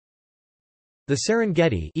The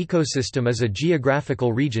Serengeti ecosystem is a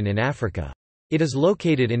geographical region in Africa. It is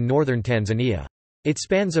located in northern Tanzania. It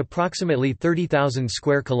spans approximately 30,000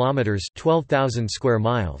 square kilometers, 12,000 square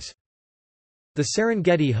miles. The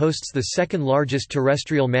Serengeti hosts the second largest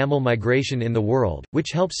terrestrial mammal migration in the world,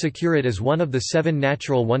 which helps secure it as one of the 7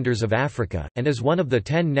 natural wonders of Africa, and as one of the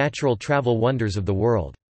 10 natural travel wonders of the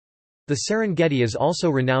world. The Serengeti is also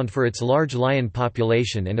renowned for its large lion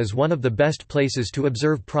population and is one of the best places to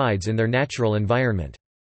observe prides in their natural environment.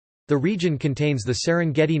 The region contains the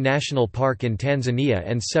Serengeti National Park in Tanzania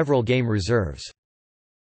and several game reserves.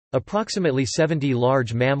 Approximately 70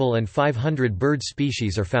 large mammal and 500 bird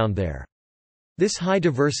species are found there. This high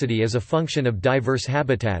diversity is a function of diverse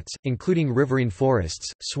habitats, including riverine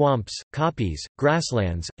forests, swamps, kopjes,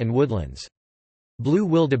 grasslands, and woodlands. Blue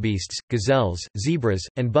wildebeests, gazelles, zebras,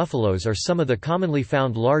 and buffaloes are some of the commonly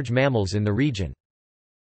found large mammals in the region.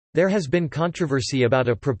 There has been controversy about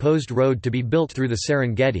a proposed road to be built through the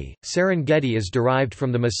Serengeti. Serengeti is derived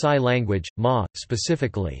from the Maasai language, Ma,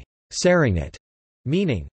 specifically, Seringet,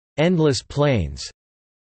 meaning endless plains.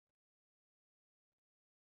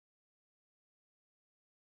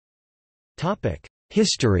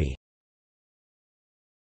 History.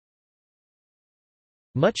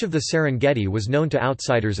 Much of the Serengeti was known to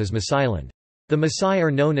outsiders as Maasailand. The Maasai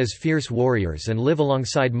are known as fierce warriors and live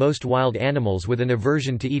alongside most wild animals with an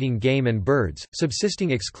aversion to eating game and birds,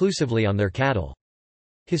 subsisting exclusively on their cattle.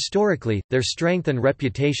 Historically, their strength and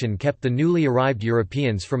reputation kept the newly arrived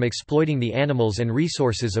Europeans from exploiting the animals and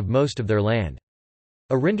resources of most of their land.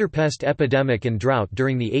 A rinderpest epidemic and drought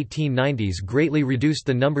during the 1890s greatly reduced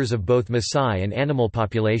the numbers of both Maasai and animal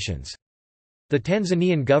populations. The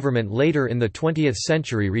Tanzanian government later in the 20th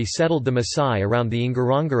century resettled the Maasai around the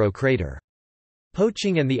Ngorongoro crater.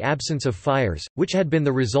 Poaching and the absence of fires, which had been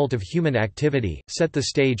the result of human activity, set the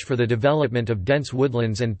stage for the development of dense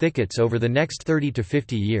woodlands and thickets over the next 30 to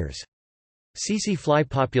 50 years. Tsetse fly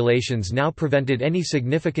populations now prevented any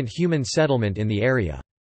significant human settlement in the area.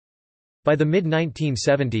 By the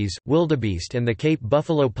mid-1970s, wildebeest and the Cape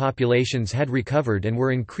buffalo populations had recovered and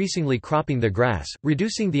were increasingly cropping the grass,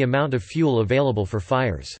 reducing the amount of fuel available for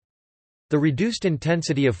fires. The reduced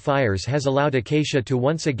intensity of fires has allowed acacia to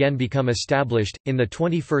once again become established. In the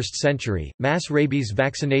 21st century, mass rabies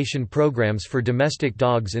vaccination programs for domestic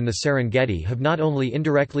dogs in the Serengeti have not only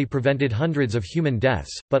indirectly prevented hundreds of human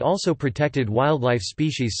deaths, but also protected wildlife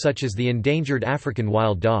species such as the endangered African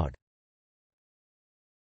wild dog.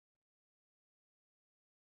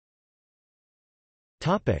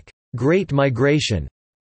 Great Migration.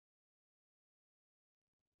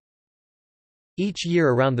 Each year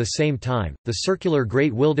around the same time, the circular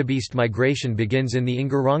great wildebeest migration begins in the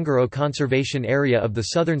Ngorongoro Conservation Area of the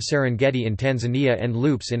southern Serengeti in Tanzania and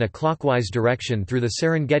loops in a clockwise direction through the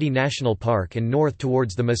Serengeti National Park and north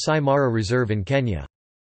towards the Masai Mara Reserve in Kenya.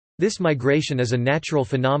 This migration is a natural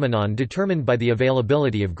phenomenon determined by the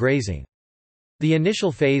availability of grazing. The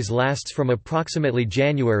initial phase lasts from approximately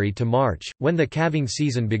January to March, when the calving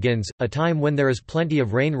season begins, a time when there is plenty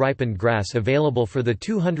of rain-ripened grass available for the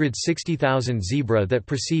 260,000 zebra that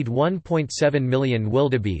precede 1.7 million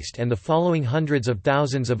wildebeest and the following hundreds of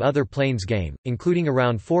thousands of other plains game, including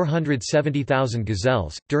around 470,000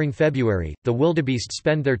 gazelles. During February, the wildebeest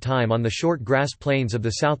spend their time on the short grass plains of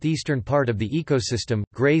the southeastern part of the ecosystem,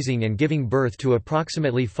 grazing and giving birth to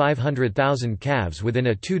approximately 500,000 calves within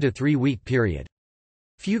a 2 to 3 week period.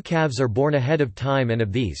 Few calves are born ahead of time and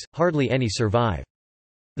of these, hardly any survive.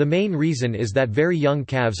 The main reason is that very young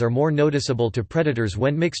calves are more noticeable to predators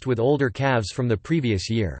when mixed with older calves from the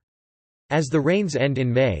previous year. As the rains end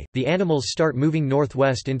in May, the animals start moving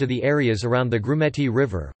northwest into the areas around the Grumeti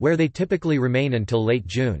River, where they typically remain until late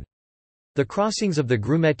June. The crossings of the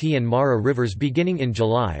Grumeti and Mara rivers beginning in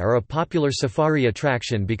July are a popular safari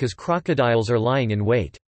attraction because crocodiles are lying in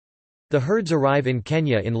wait. The herds arrive in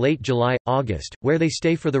Kenya in late July, August, where they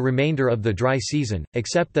stay for the remainder of the dry season,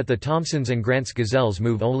 except that the Thompsons and Grants gazelles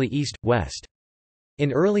move only east-west.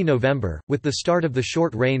 In early November, with the start of the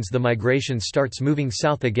short rains, the migration starts moving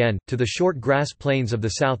south again, to the short grass plains of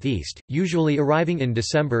the southeast, usually arriving in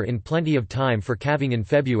December in plenty of time for calving in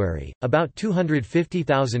February. About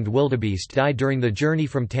 250,000 wildebeest die during the journey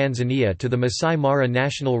from Tanzania to the Masai Mara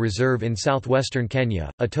National Reserve in southwestern Kenya,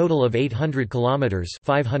 a total of 800 kilometers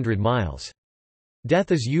 (500 miles).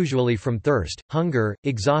 Death is usually from thirst, hunger,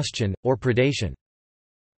 exhaustion, or predation.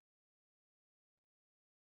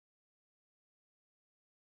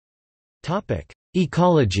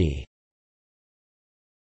 Ecology.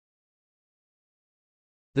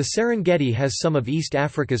 The Serengeti has some of East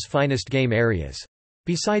Africa's finest game areas.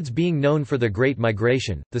 Besides being known for the Great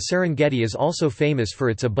Migration, the Serengeti is also famous for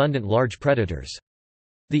its abundant large predators.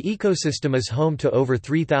 The ecosystem is home to over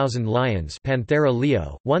 3,000 lions Panthera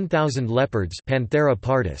leo, 1,000 leopards Panthera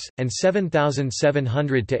pardus, and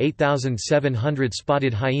 7,700 to 8,700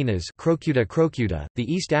 spotted hyenas Crocuta crocuta. The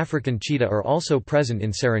East African cheetah are also present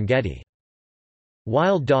in Serengeti.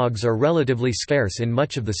 Wild dogs are relatively scarce in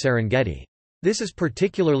much of the Serengeti. This is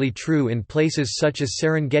particularly true in places such as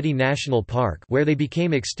Serengeti National Park, where they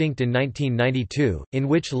became extinct in 1992, in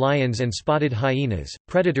which lions and spotted hyenas,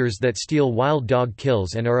 predators that steal wild dog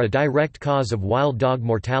kills and are a direct cause of wild dog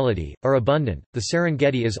mortality, are abundant. The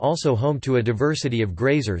Serengeti is also home to a diversity of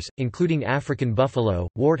grazers, including African buffalo,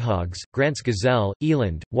 warthogs, Grant's gazelle,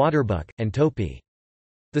 eland, waterbuck, and topi.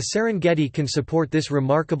 The Serengeti can support this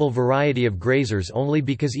remarkable variety of grazers only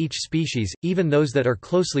because each species, even those that are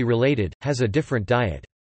closely related, has a different diet.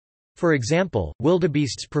 For example,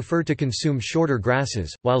 wildebeests prefer to consume shorter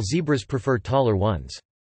grasses, while zebras prefer taller ones.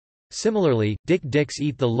 Similarly, dik-diks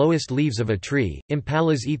eat the lowest leaves of a tree,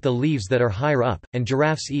 impalas eat the leaves that are higher up, and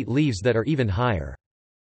giraffes eat leaves that are even higher.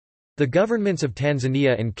 The governments of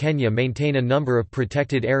Tanzania and Kenya maintain a number of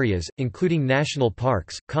protected areas, including national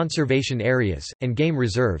parks, conservation areas, and game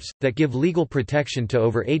reserves, that give legal protection to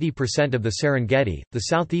over 80% of the Serengeti. The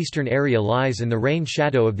southeastern area lies in the rain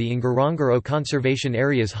shadow of the Ngorongoro Conservation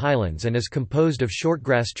Area's highlands and is composed of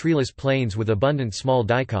shortgrass treeless plains with abundant small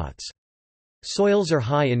dicots. Soils are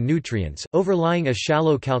high in nutrients, overlying a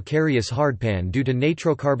shallow calcareous hardpan due to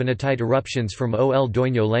natrocarbonatite eruptions from Ol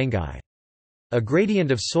Doinyo Lengai. A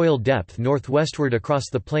gradient of soil depth northwestward across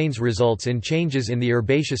the plains results in changes in the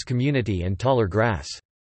herbaceous community and taller grass.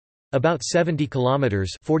 About 70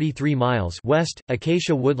 kilometers (43 miles) west,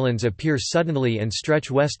 acacia woodlands appear suddenly and stretch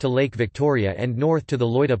west to Lake Victoria and north to the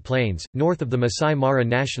Loita Plains, north of the Masai Mara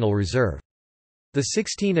National Reserve. The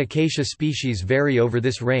 16 acacia species vary over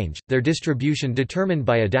this range, their distribution determined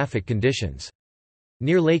by edaphic conditions.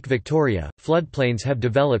 Near Lake Victoria, floodplains have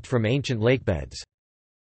developed from ancient lakebeds.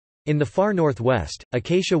 In the far northwest,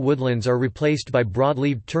 acacia woodlands are replaced by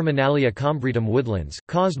broadleaved Terminalia combretum woodlands,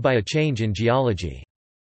 caused by a change in geology.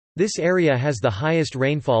 This area has the highest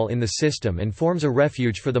rainfall in the system and forms a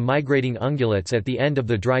refuge for the migrating ungulates at the end of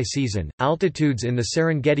the dry season. Altitudes in the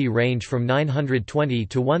Serengeti range from 920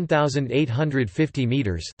 to 1,850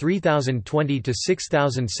 meters (3,020 to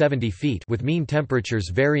 6,070 feet), with mean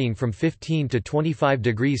temperatures varying from 15 to 25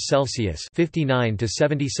 degrees Celsius (59 to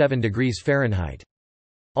 77 degrees Fahrenheit).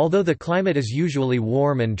 Although the climate is usually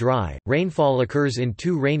warm and dry, rainfall occurs in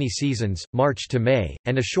two rainy seasons, March to May,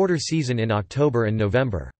 and a shorter season in October and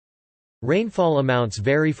November. Rainfall amounts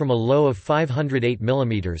vary from a low of 508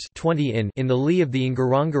 mm (20 in the lee of the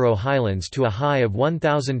Ngorongoro Highlands to a high of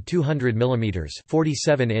 1,200 mm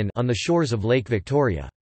 (47 on the shores of Lake Victoria.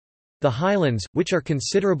 The highlands, which are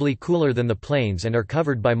considerably cooler than the plains and are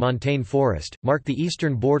covered by montane forest, mark the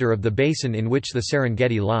eastern border of the basin in which the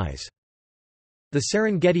Serengeti lies. The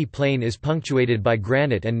Serengeti Plain is punctuated by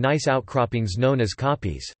granite and gneiss outcroppings known as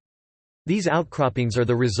kopjes. These outcroppings are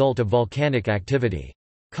the result of volcanic activity.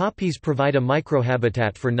 Kopjes provide a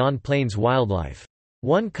microhabitat for non-plains wildlife.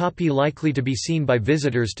 One kopje likely to be seen by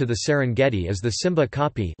visitors to the Serengeti is the Simba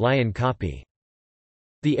kopje, lion kopje.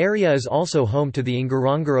 The area is also home to the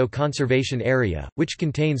Ngorongoro Conservation Area, which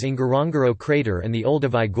contains Ngorongoro Crater and the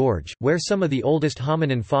Olduvai Gorge, where some of the oldest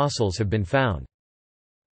hominin fossils have been found.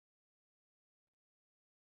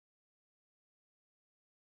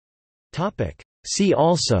 See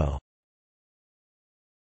also: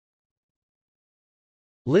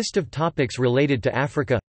 List of topics related to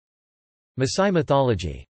Africa, Maasai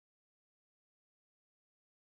mythology.